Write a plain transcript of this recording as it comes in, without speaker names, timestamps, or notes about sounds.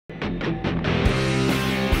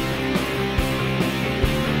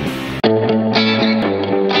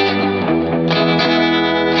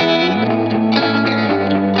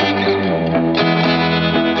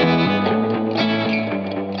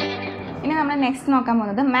Next നോക്കാൻ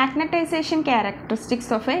പോകുന്നത് magnetisation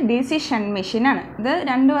characteristics of A DC shunt machine ആണ്. ഇത്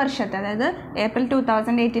 2 വർഷത്തെ, അതായത് ഏപ്രിൽ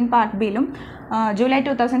 2018 പാർട്ട് ബിയിലും ജൂലൈ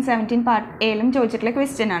 2017 പാർട്ട് എയിലും ചോദിച്ചിട്ടുള്ള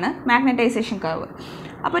ക്വസ്റ്റ്യൻ ആണ് മാഗ്നറ്റൈസേഷൻ കർവ്.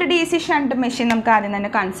 അപ്പോൾ ഒരു DC ഷണ്ട് മെഷീൻ നമുക്ക് ആദ്യം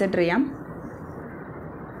തന്നെ കൺസിഡർ ചെയ്യാം.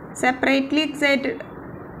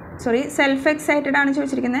 സെൽഫ് എക്സൈറ്റഡ് ആണ്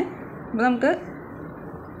ചോദിച്ചിരിക്കുന്നത്. അപ്പോൾ നമുക്ക്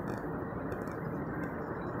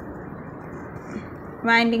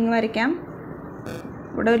വൈൻഡിങ് വരയ്ക്കാം.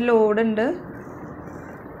 ഇവിടെ ഒരു ലോഡ് ഉണ്ട്,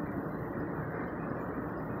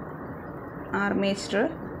 armature,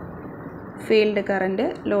 field current,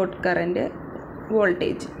 load current,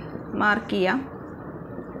 voltage mark ചെയ്യാം.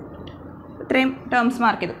 ഇത്രയും ടേംസ്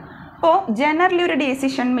മാർക്ക് ചെയ്തു. അപ്പോൾ ജനറലി ഒരു DC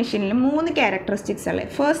ഷണ്ട് മെഷീനിൽ 3 ക്യാരക്ടറിസ്റ്റിക്സ്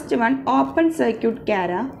ഉള്ളത്. First one open circuit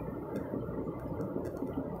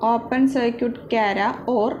ക്യാര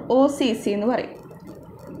or OCC എന്ന് പറയും.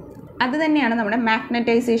 അത് തന്നെയാണ് നമ്മുടെ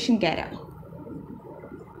മാഗ്നറ്റൈസേഷൻ ക്യാര.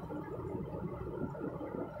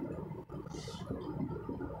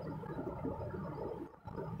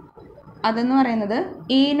 അതെന്ന് പറയുന്നത്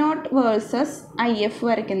E0 വേഴ്സസ് IF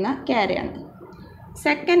വരയ്ക്കുന്ന ക്യാരയാണ്.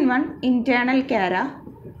 Second one internal ക്യാര.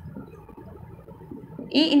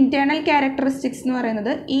 ഈ ഇൻറ്റേർണൽ ക്യാരക്ടറിസ്റ്റിക്സ് എന്ന്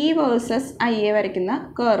പറയുന്നത് E വേഴ്സസ് IA വരയ്ക്കുന്ന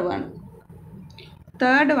കർവാണ്.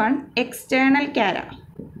 Third one external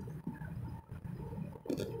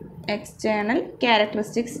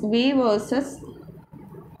characteristics V versus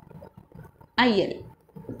IL.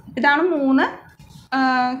 ഇതാണ് 3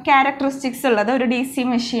 ക്യാരക്ടറിസ്റ്റിക്സ് ഉള്ളത് ഒരു DC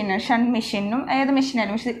മെഷീന്, ഷണ്ട് മെഷീനും ഏത്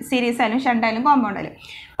മെഷീനായാലും, സീരീസ് ആയാലും ഷണ്ട് ആയാലും കോമ്പൗണ്ട് ആയാലും.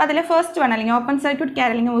 അപ്പോൾ അതിൽ ഫസ്റ്റ് വൺ അല്ലെങ്കിൽ ഓപ്പൺ സർക്യൂട്ട് ക്യാര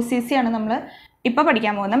അല്ലെങ്കിൽ OCC ആണ് നമ്മൾ ഇപ്പോൾ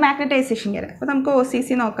പഠിക്കാൻ പോകുന്നത് മാഗ്നറ്റൈസേഷൻ ക്യാര. അപ്പോൾ നമുക്ക് OCC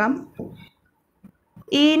നോക്കാം.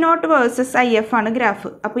 E0 വേഴ്സസ് IF ആണ്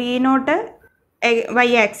ഗ്രാഫ്. അപ്പോൾ E0 Y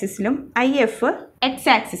ആക്സിസിലും IF X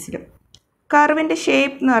ആക്സിസിലും. കർവിൻ്റെ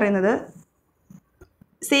shape എന്ന് പറയുന്നത്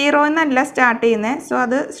 0 എന്നല്ല സ്റ്റാർട്ട് ചെയ്യുന്നത്, സോ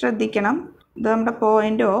അത് ശ്രദ്ധിക്കണം. ഇത് നമ്മുടെ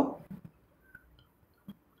പോയിൻ്റ് O.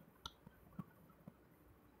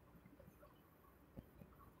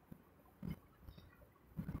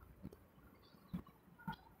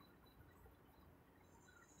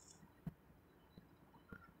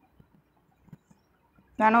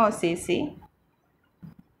 ഇതാണ് OCC.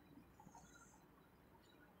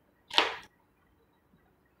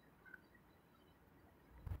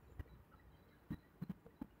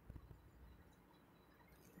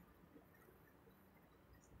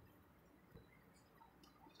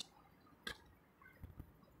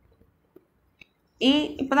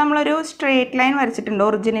 ഇപ്പോൾ നമ്മളൊരു സ്ട്രേറ്റ് ലൈൻ വരച്ചിട്ടുണ്ട്,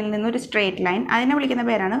 ഒറിജിനിൽ നിന്നൊരു സ്ട്രേറ്റ് ലൈൻ. അതിനെ വിളിക്കുന്ന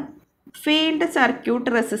പേരാണ് ഫീൽഡ് സർക്യൂട്ട്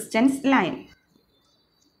റെസിസ്റ്റൻസ്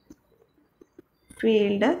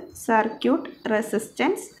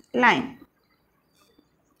ലൈൻ.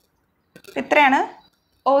 ഇത്രയാണ്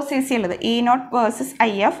OCC ഉള്ളത്. E0 versus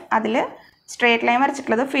IF. അതിൽ straight line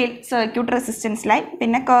വരച്ചിട്ടുള്ളത് field circuit resistance line,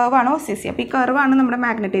 പിന്നെ കർവാണ് OCC. അപ്പോൾ ഈ കർവാണ് നമ്മുടെ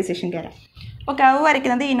മാഗ്നറ്റൈസേഷൻ ക്യാര. അപ്പോൾ കർവ്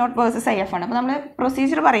വരയ്ക്കുന്നത് E0 വേഴ്സസ് IF ആണ്. അപ്പോൾ നമ്മൾ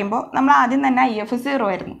പ്രൊസീജിയർ പറയുമ്പോൾ നമ്മൾ ആദ്യം തന്നെ IF 0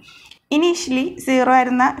 ആയിരുന്നു. ഇനീഷ്യലി 0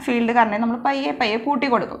 ആയിരുന്ന ഫീൽഡ് കറണ്ട് നമ്മൾ പയ്യെ കൂട്ടി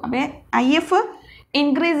കൊടുക്കും. അപ്പോൾ IF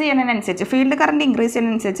increase ചെയ്യുന്നതിനനുസരിച്ച്, field current increase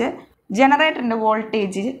ചെയ്യുന്നതിനനുസരിച്ച് ജനറേറ്ററിൻ്റെ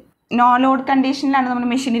voltage no load കണ്ടീഷനിലാണ് നമ്മൾ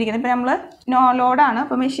മെഷീൻ ഇരിക്കുന്നത്. ഇപ്പോൾ നമ്മൾ നോ ലോഡാണ്,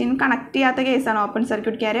 അപ്പോൾ മെഷീൻ കണക്ട് ചെയ്യാത്ത കേസാണ്. ഓപ്പൺ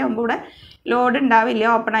സർക്യൂട്ട് ക്യാര ആകുമ്പോൾ ഇവിടെ ലോഡ് ഉണ്ടാവില്ല,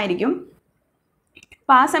 ഓപ്പൺ ആയിരിക്കും.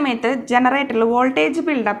 അപ്പോൾ ആ സമയത്ത് ജനറേറ്ററിൽ വോൾട്ടേജ്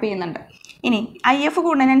ബിൽഡപ്പ് ചെയ്യുന്നുണ്ട്. ഇനി IF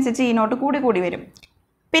കൂടുന്നതിനനുസരിച്ച് E0 കൂടി വരും.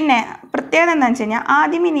 പിന്നെ പ്രത്യേകത എന്താണെന്ന് വെച്ച് കഴിഞ്ഞാൽ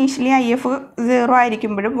ആദ്യം ഇനീഷ്യലി IF 0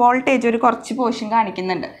 ആയിരിക്കുമ്പോഴും വോൾട്ടേജ് ഒരു കുറച്ച് പോർഷൻ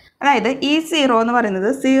കാണിക്കുന്നുണ്ട്. അതായത് ഈ 0 എന്ന് പറയുന്നത്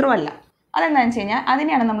 0 അല്ല. അതെന്താണെന്ന് വെച്ച് കഴിഞ്ഞാൽ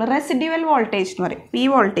അതിനെയാണ് നമ്മൾ റെസിഡ്യുവൽ വോൾട്ടേജ് എന്ന് പറയും. ഈ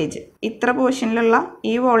വോൾട്ടേജ്, ഇത്ര പോർഷനിലുള്ള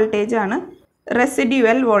ഈ വോൾട്ടേജ് ആണ്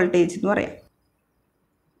റെസിഡ്യുവൽ വോൾട്ടേജ് എന്ന് പറയാം.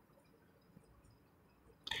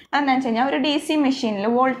 അതെന്താണെന്ന് വെച്ച് കഴിഞ്ഞാൽ ഒരു DC മെഷീനിൽ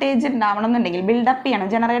വോൾട്ടേജ് ഉണ്ടാവണം എന്നുണ്ടെങ്കിൽ ബിൽഡപ്പ് ചെയ്യണം.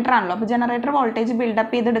 ജനറേറ്റർ ആണല്ലോ, അപ്പോൾ ജനറേറ്റർ വോൾട്ടേജ്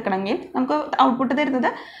ബിൽഡപ്പ് ചെയ്തെടുക്കണമെങ്കിൽ നമുക്ക് ഔട്ട്പുട്ട് തരുന്നത്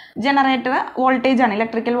ജനറേറ്റർ വോൾട്ടേജ് ആണ്,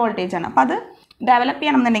 ഇലക്ട്രിക്കൽ വോൾട്ടേജ് ആണ്. അപ്പോൾ അത് ഡെവലപ്പ്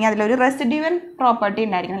ചെയ്യണം എന്നുണ്ടെങ്കിൽ അതിലൊരു റെസിഡ്യുവൽ പ്രോപ്പർട്ടി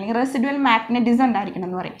ഉണ്ടായിരിക്കണം, അല്ലെങ്കിൽ റെസിഡ്യുവൽ മാഗ്നറ്റിസം ഉണ്ടായിരിക്കണം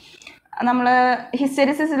എന്ന് പറയും. നമ്മൾ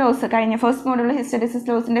ഹിസ്റ്റെറിസിസ് ലോസ് കഴിഞ്ഞ ഫസ്റ്റ് മോഡുള്ള ഹിസ്റ്റെറിസിസ്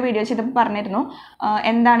ലോസിൻ്റെ വീഡിയോ ചെയ്തപ്പോൾ പറഞ്ഞിരുന്നു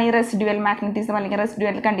എന്താണ് ഈ റെസിഡ്യുവൽ മാഗ്നറ്റിസം അല്ലെങ്കിൽ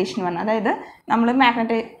റെസിഡ്യുവൽ കണ്ടീഷൻ പറഞ്ഞത്. അതായത് നമ്മൾ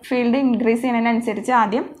മാഗ്നറ്റിക് ഫീൽഡ് ഇൻക്രീസ് ചെയ്യുന്നതിനനുസരിച്ച്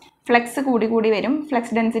ആദ്യം ഫ്ലെക്സ് കൂടി വരും,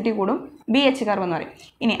 ഫ്ലെക്സ് ഡെൻസിറ്റി കൂടും, BH കർവ് എന്ന് പറയും.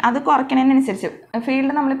 ഇനി അത് കുറയ്ക്കുന്നതിനനുസരിച്ച്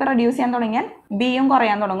ഫീൽഡ് നമ്മളിപ്പോൾ റെഡ്യൂസ് ചെയ്യാൻ തുടങ്ങിയാൽ ബിയും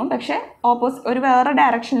കുറയാൻ തുടങ്ങും. പക്ഷേ ഒരു വേറെ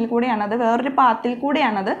ഡയറക്ഷനിൽ കൂടിയാണത്, വേറൊരു പാത്തിൽ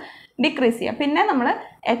കൂടിയാണത് ഡിക്രീസ് ചെയ്യുക. പിന്നെ നമ്മൾ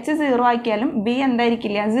H 0 ആക്കിയാലും B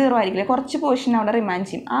എന്തായിരിക്കില്ല, 0 ആയിരിക്കില്ല, കുറച്ച് പോർഷൻ അവിടെ റിമൈൻ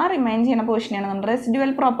ചെയ്യും. ആ റിമൈൻ ചെയ്യുന്ന പോർഷനെയാണ് നമ്മൾ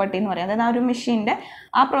റെസിഡ്യുവൽ പ്രോപ്പർട്ടി എന്ന് പറയുന്നത്. അതായത് ആ ഒരു മെഷീൻ്റെ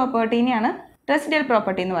ആ പ്രോപ്പർട്ടീനെയാണ് റെസിഡ്യുവൽ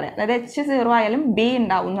പ്രോപ്പർട്ടി എന്ന് പറയാം. അതായത് H 0 ആയാലും B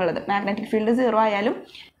ഉണ്ടാവും എന്നുള്ളത്. മാഗ്നറ്റിക് ഫീൽഡ് 0 ആയാലും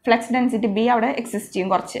ഫ്ലെക്സ് ഡെൻസിറ്റി B അവിടെ എക്സിസ്റ്റ് ചെയ്യും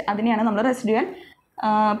കുറച്ച്. അതിനെയാണ് നമ്മൾ റെസിഡ്യുവൽ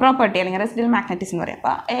പ്രോപ്പർട്ടി അല്ലെങ്കിൽ റെസിഡ്യൂൽ മാഗ്നറ്റിസം എന്ന് പറയും.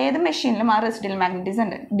 അപ്പോൾ ഏത് മെഷീനിലും ആ റെസിഡ്യൂൽ മാഗ്നറ്റിസം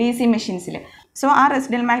ഉണ്ട് DC മെഷീൻസിൽ. സോ ആ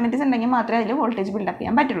റെസിഡ്യൂൽ മാഗ്നറ്റിസം ഉണ്ടെങ്കിൽ മാത്രമേ അതിൽ വോൾട്ടേജ് ബിൽഡപ്പ്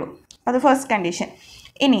ചെയ്യാൻ പറ്റുള്ളൂ. അത് ഫസ്റ്റ് കണ്ടീഷൻ.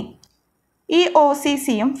 ഇനി ഈ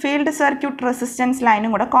OCCയും ഫീൽഡ് സർക്യൂട്ട് റെസിസ്റ്റൻസ്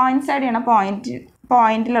ലൈനും കൂടെ കോയിൻസൈഡ് ചെയ്യണ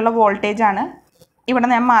പോയിന്റിലുള്ള വോൾട്ടേജാണ് ഇവിടെ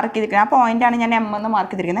ഞാൻ മാർക്ക് ചെയ്തിരിക്കുന്നത്. ആ പോയിൻ്റാണ് ഞാൻ M എന്ന്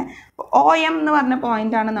മാർക്ക് ചെയ്തിരിക്കുന്നത്. OM എന്ന് പറഞ്ഞ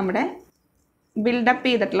പോയിൻ്റാണ് നമ്മുടെ ബിൽഡപ്പ്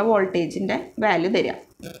ചെയ്തിട്ടുള്ള വോൾട്ടേജിൻ്റെ വാല്യൂ തരിക.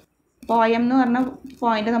 അപ്പോൾ OM എന്ന് പറഞ്ഞ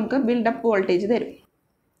പോയിന്റ് നമുക്ക് ബിൽഡപ്പ് വോൾട്ടേജ് തരും.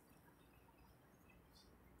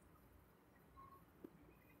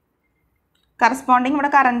 കറസ്പോണ്ടിങ് ഇവിടെ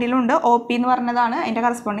കറണ്ടിലുണ്ട്. OP എന്ന് പറഞ്ഞതാണ് അതിൻ്റെ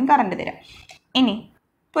കറസ്പോണ്ടിങ് കറണ്ട് തരാം. ഇനി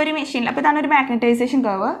ഇപ്പോൾ ഒരു മെഷീനിൽ, അപ്പോൾ ഇതാണ് ഒരു മാഗ്നറ്റൈസേഷൻ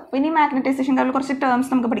കർവ്. പിന്നെ ഈ മാഗ്നറ്റൈസേഷൻ കർവിൽ കുറച്ച് ടേംസ്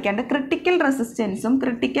നമുക്ക് പഠിക്കാനുണ്ട്. ക്രിട്ടിക്കൽ റെസിസ്റ്റൻസും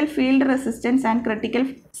critical field resistance and critical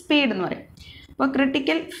speed എന്ന് പറയും. അപ്പോൾ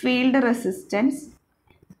critical field resistance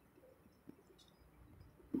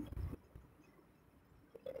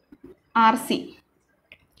RC.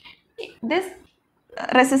 This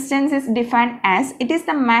resistance is defined as it is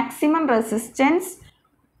the maximum resistance.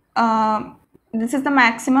 This is the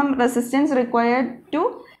maximum resistance required to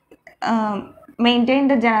maintain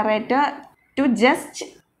the generator to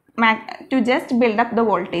just build up the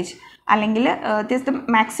voltage. അല്ലെങ്കിൽ it is the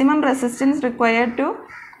maximum resistance required to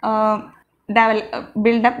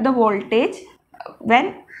build up the voltage when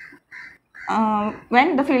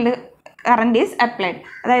the field current is applied.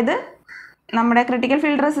 അതായത് നമ്മുടെ critical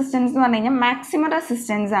field resistance എന്ന് പറഞ്ഞു കഴിഞ്ഞാൽ maximum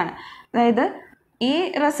resistance ആണ്. അതായത് ഈ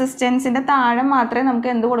റെസിസ്റ്റൻസിൻ്റെ താഴെ മാത്രമേ നമുക്ക്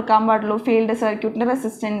എന്ത് കൊടുക്കാൻ പാടുള്ളൂ, ഫീൽഡ് സർക്യൂട്ടിൻ്റെ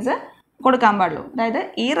റെസിസ്റ്റൻസ് കൊടുക്കാൻ പാടുള്ളൂ. അതായത്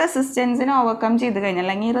ഈ റെസിസ്റ്റൻസിനെ ഓവർകം ചെയ്ത് കഴിഞ്ഞാൽ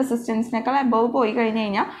അല്ലെങ്കിൽ ഈ റെസിസ്റ്റൻസിനേക്കാൾ അബവ് പോയി കഴിഞ്ഞ്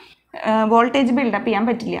കഴിഞ്ഞാൽ വോൾട്ടേജ് ബിൽഡപ്പ് ചെയ്യാൻ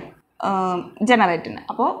പറ്റില്ല ജനറേറ്ററിന്.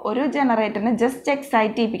 അപ്പോൾ ഒരു ജനറേറ്ററിന് ജസ്റ്റ്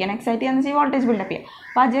എക്സൈറ്റ് ചെയ്യാന്ന് വെച്ചാൽ വോൾട്ടേജ് ബിൽഡപ്പ് ചെയ്യുക.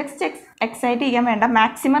 അപ്പോൾ ആ ജസ്റ്റ് എക്സൈറ്റ് ചെയ്യാൻ വേണ്ട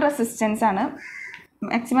മാക്സിമം റെസിസ്റ്റൻസ് ആണ്,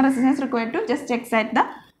 maximum resistance required to just excite the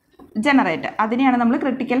generator. അതിനെയാണ് നമ്മൾ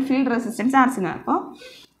ക്രിട്ടിക്കൽ ഫീൽഡ് റെസിസ്റ്റൻസ് RC എന്ന്. അപ്പോൾ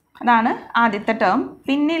അതാണ് ആദ്യത്തെ ടേം.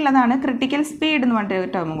 പിന്നെ ഉള്ളതാണ് ക്രിട്ടിക്കൽ സ്പീഡ് എന്ന് പറഞ്ഞിട്ട് ഒരു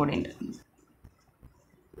ടേമും കൂടി ഉണ്ട്.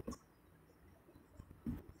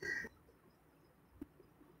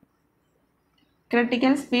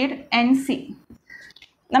 Critical speed NC.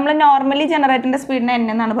 നമ്മൾ നോർമലി ജനറേറ്ററിൻ്റെ സ്പീഡിന് N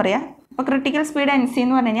എന്നാണ് പറയുക. അപ്പോൾ ക്രിട്ടിക്കൽ സ്പീഡ് NC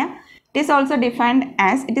എന്ന് പറഞ്ഞു കഴിഞ്ഞാൽ it is also defined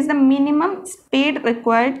as it is the minimum speed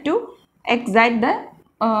required to excite the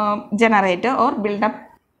generator or build up.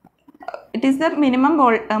 It is the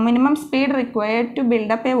minimum speed required to build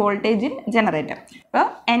up a voltage in generator. അപ്പോൾ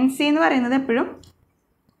NC എന്ന് പറയുന്നത് എപ്പോഴും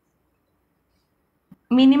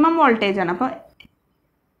minimum voltage ആണ്. അപ്പോൾ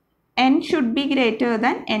N should be greater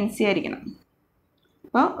than NC ആയിരിക്കണം.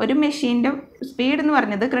 അപ്പോൾ ഒരു മെഷീൻ്റെ സ്പീഡ് എന്ന്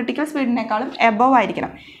പറഞ്ഞത് ക്രിട്ടിക്കൽ സ്പീഡിനേക്കാളും എബവ്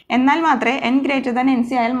ആയിരിക്കണം. എന്നാൽ മാത്രമേ N ഗ്രേറ്റർ ദാൻ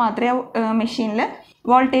NC ആയാൽ മാത്രമേ മെഷീനിൽ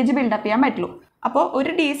വോൾട്ടേജ് ബിൽഡപ്പ് ചെയ്യാൻ പറ്റുള്ളൂ. അപ്പോൾ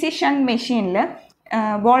ഒരു DC ഷണ്ട് മെഷീനിൽ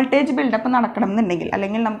വോൾട്ടേജ് ബിൽഡപ്പ് നടക്കണം എന്നുണ്ടെങ്കിൽ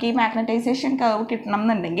അല്ലെങ്കിൽ നമുക്ക് ഈ മാഗ്നറ്റൈസേഷൻ കർവ് കിട്ടണം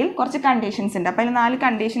എന്നുണ്ടെങ്കിൽ കുറച്ച് കണ്ടീഷൻസ് ഉണ്ട്. അപ്പോൾ അതിൽ 4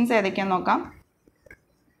 കണ്ടീഷൻസ് ഏതൊക്കെയാണെന്ന് നോക്കാം.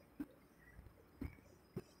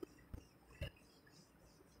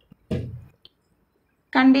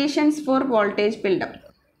 Conditions for voltage build-up.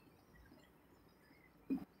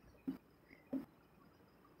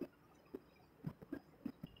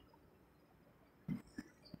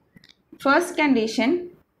 First condition,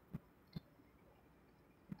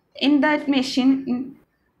 in that machine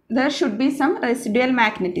there should be some residual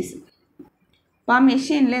magnetism. അപ്പോൾ ആ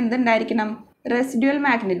മെഷീനിൽ എന്തുണ്ടായിരിക്കണം, റെസിഡ്യുവൽ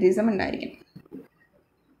മാഗ്നറ്റിസം ഉണ്ടായിരിക്കണം.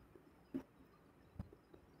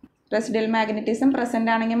 റെസിഡ്യുവൽ മാഗ്നറ്റിസം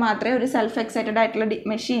പ്രസൻ്റ് ആണെങ്കിൽ മാത്രമേ ഒരു സെൽഫ് എക്സൈറ്റഡ് ആയിട്ടുള്ള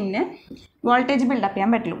മെഷീനിന് വോൾട്ടേജ് ബിൽഡപ്പ്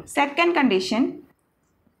ചെയ്യാൻ പറ്റുള്ളൂ. Second condition,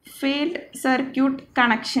 field circuit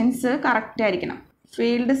connections correct ആയിരിക്കണം.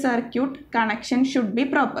 Field circuit connection should be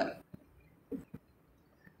proper.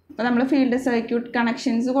 അപ്പോൾ നമ്മൾ ഫീൽഡ് സർക്യൂട്ട്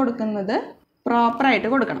കണക്ഷൻസ് കൊടുക്കുന്നത് പ്രോപ്പറായിട്ട്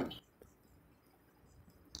കൊടുക്കണം.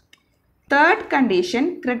 തേർഡ് കണ്ടീഷൻ,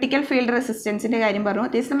 ക്രിട്ടിക്കൽ ഫീൽഡ് റെസിസ്റ്റൻസിൻ്റെ കാര്യം പറഞ്ഞു.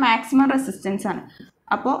 It is the maximum resistance ആണ്.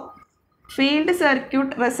 അപ്പോൾ field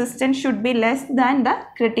circuit resistance should be less than the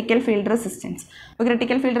critical field resistance. അപ്പോൾ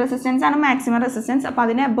ക്രിട്ടിക്കൽ ഫീൽഡ് റെസിസ്റ്റൻസ് ആണ് മാക്സിമം റെസിസ്റ്റൻസ്. അപ്പോൾ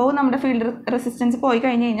അതിന് അബവ് നമ്മുടെ ഫീൽഡ് റെസിസ്റ്റൻസ് പോയി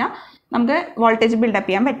കഴിഞ്ഞ് കഴിഞ്ഞാൽ നമുക്ക് വോൾട്ടേജ് ബിൽഡപ്പ്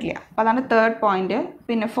ചെയ്യാൻ പറ്റില്ല. അപ്പോൾ അതാണ് തേർഡ് പോയിന്റ്.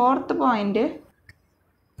 പിന്നെ fourth point,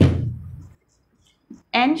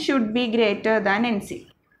 N should be greater than NC.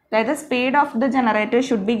 അതായത് speed of the generator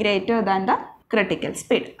should be greater than the critical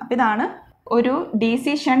speed. അപ്പോൾ ഇതാണ് ഒരു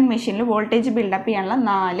DC ഷണ്ട് മെഷീനിൽ വോൾട്ടേജ് ബിൽഡപ്പ് ചെയ്യാനുള്ള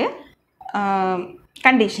 4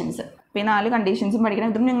 കണ്ടീഷൻസ്. അപ്പോൾ ഈ 4 കണ്ടീഷൻസും പഠിക്കണം.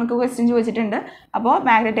 ഇതും നിങ്ങൾക്ക് ക്വസ്റ്റ്യൻ ചോദിച്ചിട്ടുണ്ട്. അപ്പോൾ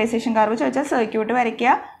മാഗ്നറ്റൈസേഷൻ കർവ് ചോദിച്ചാൽ സർക്യൂട്ട്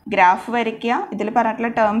വരയ്ക്കുക, ഗ്രാഫ് വരയ്ക്കുക, ഇതിൽ പറഞ്ഞിട്ടുള്ള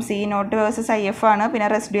term C not versus IF ആണ്. പിന്നെ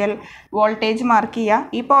റെസിഡ്യുവൽ വോൾട്ടേജ് മാർക്ക്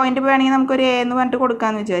ചെയ്യുക. ഈ പോയിന്റ് വേണമെങ്കിൽ നമുക്കൊരു A എന്ന് പറഞ്ഞിട്ട്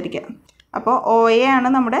കൊടുക്കാമെന്ന് വിചാരിക്കുക. അപ്പോൾ OA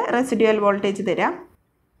ആണ് നമ്മുടെ റെസിഡ്യുവൽ വോൾട്ടേജ് തരിക.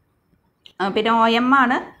 പിന്നെ OM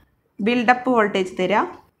ആണ് ബിൽഡപ്പ് വോൾട്ടേജ് തരിക.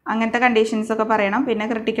 അങ്ങനത്തെ കണ്ടീഷൻസൊക്കെ പറയണം. പിന്നെ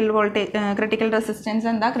ക്രിട്ടിക്കൽ റെസിസ്റ്റൻസ്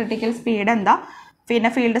എന്താ, ക്രിട്ടിക്കൽ സ്പീഡ് എന്താ,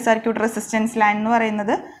 പിന്നെ ഫീൽഡ് സർക്യൂട്ട് റെസിസ്റ്റൻസ് ലൈൻ എന്ന്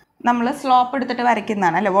പറയുന്നത് നമ്മൾ സ്ലോപ്പ് എടുത്തിട്ട്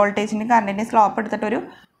വരയ്ക്കുന്നതാണ് അല്ലേ. വോൾട്ടേജിൻ്റെ കറണ്ടിൻ്റെ സ്ലോപ്പ് എടുത്തിട്ടൊരു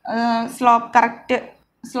കറക്റ്റ്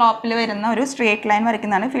സ്ലോപ്പിൽ വരുന്ന ഒരു straight line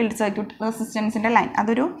വരയ്ക്കുന്നതാണ് field circuit റെസിസ്റ്റൻസിൻ്റെ line.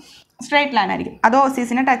 അതൊരു സ്ട്രേറ്റ് ലൈൻ ആയിരിക്കും. അത്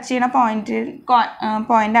OCസിനെ ടച്ച് ചെയ്യുന്ന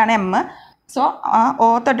പോയിൻ്റാണ് M. സോ O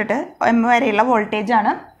തൊട്ടിട്ട് M വരെയുള്ള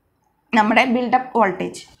വോൾട്ടേജാണ് നമ്മുടെ ബിൽഡപ്പ്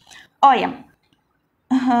വോൾട്ടേജ് OM.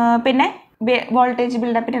 പിന്നെ വോൾട്ടേജ്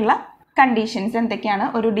ബിൽഡപ്പിനുള്ള കണ്ടീഷൻസ് എന്തൊക്കെയാണ്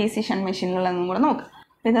ഒരു DC ഷണ്ട് മെഷീനിലുള്ളതെന്നും കൂടെ നോക്കുക.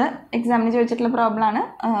 അപ്പോൾ ഇത് എക്സാമിന് ചോദിച്ചിട്ടുള്ള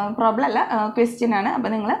പ്രോബ്ലം അല്ല, ക്വസ്റ്റ്യൻ ആണ്.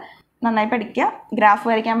 അപ്പോൾ നിങ്ങൾ നന്നായി പഠിക്കുക, ഗ്രാഫ്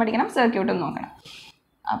വരയ്ക്കാൻ പഠിക്കണം, സർക്യൂട്ടും നോക്കണം.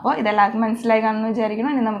 അപ്പോൾ ഇതെല്ലാവർക്കും മനസ്സിലായി കാണുമെന്ന്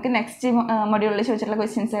വിചാരിക്കണം. ഇനി നമുക്ക് നെക്സ്റ്റ് മൊഡ്യൂളിൽ ചോദിച്ചിട്ടുള്ള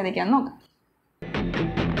ക്വസ്റ്റ്യൻസ് ഏതൊക്കെയാണെന്ന് നോക്കാം.